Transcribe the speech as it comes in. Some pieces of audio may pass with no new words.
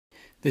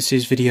This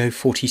is video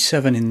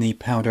 47 in the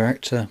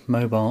PowerDirector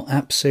mobile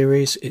app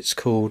series. It's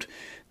called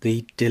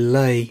the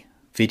delay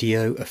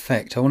video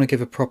effect. I want to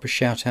give a proper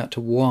shout out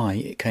to why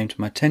it came to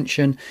my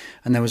attention,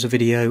 and there was a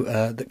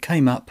video that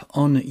came up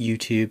on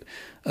YouTube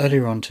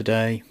earlier on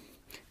today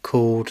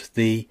called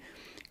the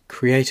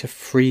Create a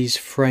Freeze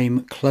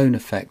Frame Clone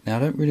Effect. Now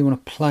I don't really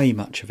want to play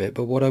much of it,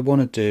 but what I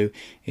want to do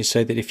is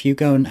say that if you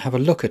go and have a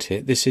look at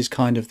it, this is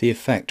kind of the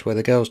effect where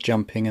the girl's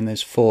jumping and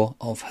there's 4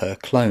 of her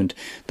cloned.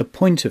 The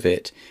point of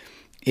it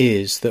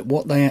is that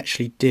what they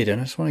actually did, and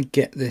I just want to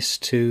get this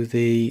to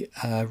the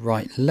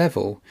right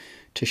level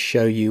to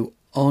show you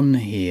on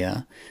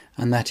here,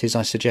 and that is,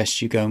 I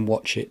suggest you go and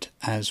watch it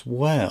as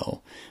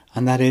well,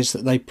 and that is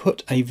that they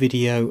put a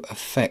video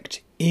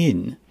effect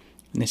in,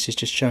 and this is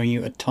just showing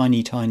you a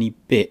tiny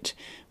bit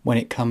when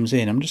it comes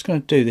in. I'm just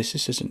going to do this.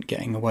 This isn't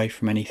getting away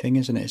from anything,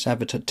 isn't it? It's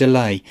avatar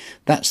delay.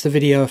 That's the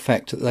video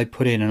effect that they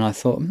put in, and I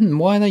thought,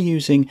 why are they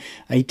using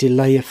a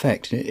delay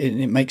effect?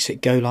 It makes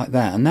it go like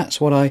that, and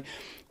that's what I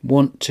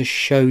want to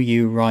show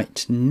you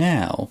right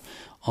now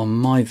on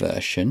my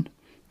version.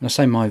 And I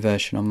say my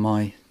version on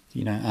my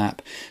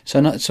app. So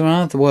in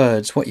other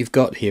words, what you've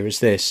got here is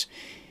this: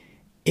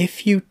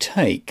 if you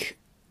take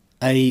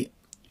a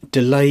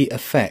delay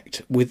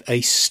effect with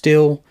a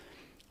still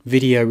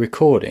video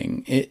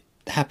recording, it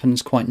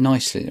happens quite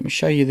nicely. Let me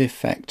show you the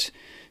effect.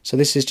 So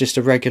this is just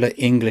a regular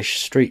English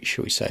street,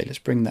 shall we say. Let's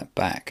bring that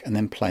back and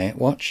then play it.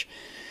 Watch.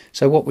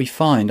 So what we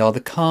find are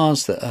the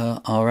cars that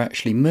are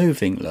actually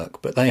moving,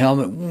 look, but they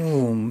are,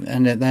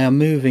 and they are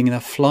moving and are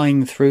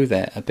flying through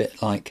there a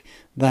bit like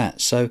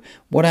that. So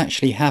what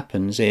actually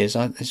happens is,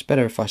 it's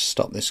better if I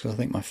stop this because I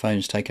think my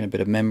phone's taking a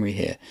bit of memory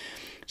here.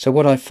 So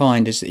what I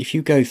find is that if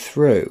you go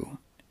through,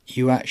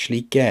 you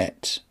actually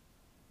get,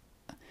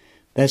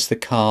 there's the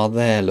car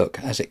there, look,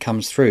 as it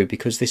comes through,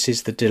 because this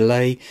is the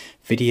delay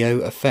video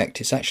effect.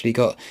 It's actually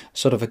got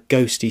sort of a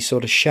ghosty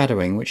sort of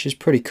shadowing, which is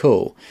pretty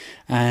cool,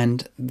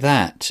 and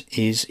that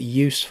is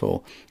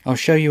useful. I'll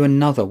show you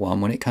another one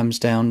when it comes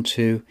down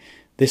to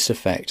this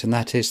effect, and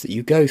that is that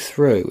you go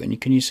through and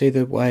can you see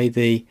the way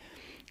the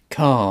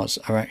cars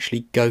are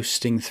actually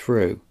ghosting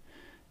through.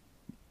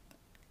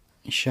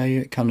 I'll show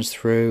you, it comes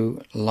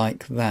through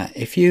like that.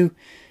 If you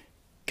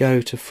go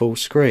to full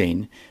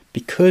screen,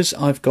 because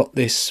I've got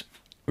this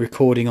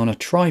recording on a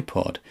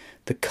tripod,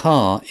 the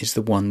car is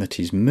the one that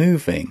is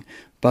moving,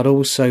 but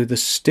also the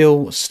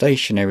still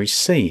stationary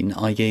scene,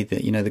 i.e.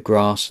 the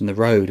grass and the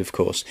road, of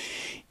course,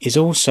 is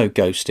also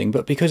ghosting,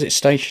 but because it's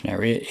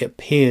stationary, it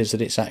appears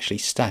that it's actually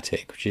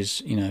static, which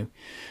is,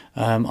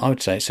 I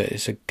would say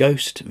it's a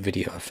ghost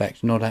video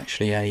effect, not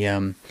actually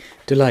a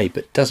delay,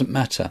 but it doesn't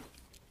matter.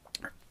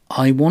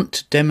 I want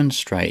to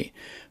demonstrate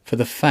for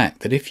the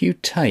fact that if you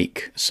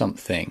take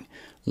something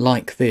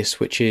like this,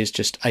 which is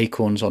just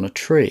acorns on a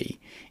tree,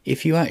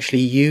 if you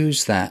actually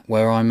use that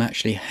where I'm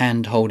actually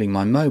hand holding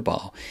my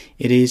mobile,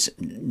 it is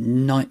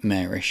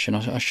nightmarish. And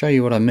I'll show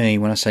you what I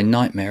mean when I say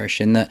nightmarish,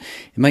 in that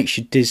it makes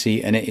you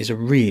dizzy and it is a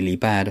really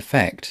bad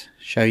effect.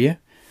 Show you.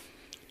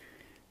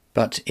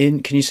 But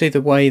can you see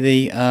the way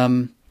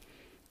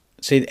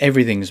see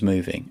everything's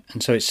moving,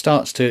 and so it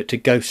starts to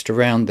ghost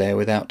around there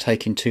without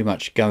taking too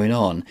much going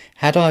on.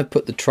 Had I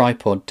put the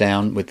tripod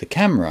down with the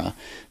camera,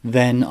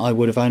 then I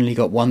would have only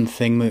got one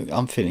thing moving.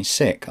 I'm feeling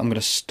sick. I'm going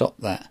to stop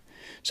that.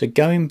 So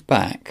going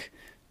back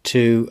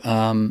to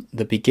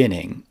the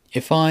beginning,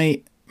 if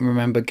I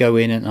go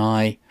in and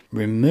I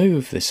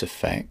remove this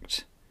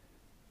effect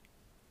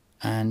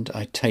and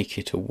I take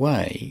it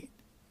away,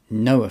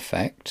 no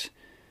effect,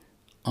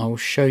 I will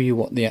show you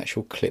what the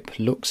actual clip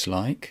looks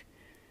like.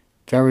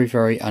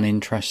 Very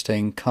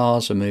uninteresting.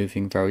 Cars are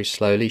moving very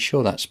slowly.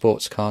 Sure, that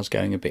sports car's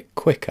going a bit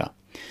quicker.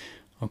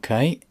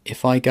 Okay,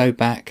 if I go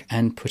back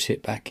and put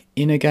it back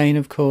in again,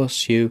 of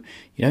course, you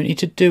don't need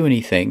to do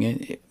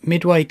anything.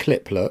 Midway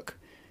clip, look.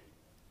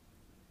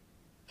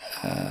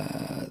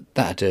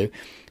 That'll do.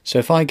 So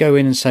if I go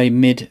in and say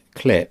mid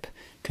clip,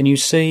 can you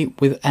see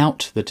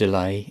without the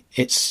delay,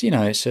 it's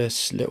it's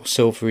a little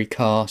silver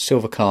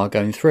car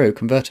going through,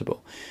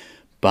 convertible.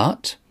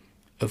 But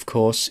of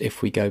course,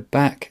 if we go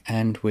back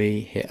and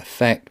we hit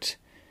effect,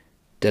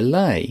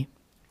 delay,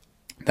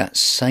 that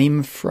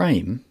same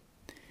frame,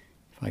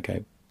 if I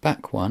go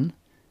back one,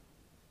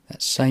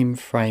 that same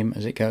frame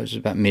as it goes,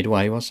 about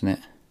midway, wasn't it?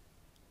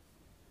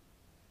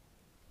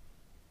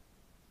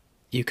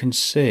 You can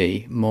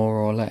see more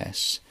or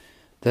less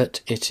that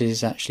it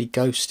is actually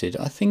ghosted.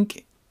 I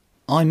think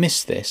I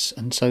missed this,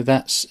 and so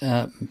that's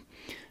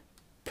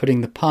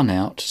putting the pun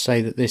out to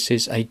say that this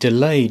is a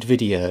delayed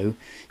video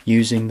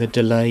using the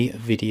delay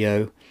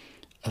video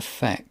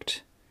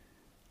effect.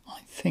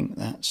 I think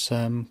that's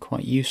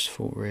quite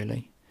useful,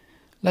 really.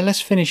 Now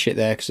let's finish it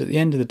there, because at the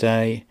end of the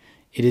day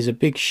it is a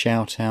big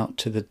shout out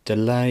to the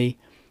delay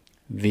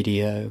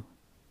video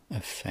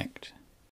effect.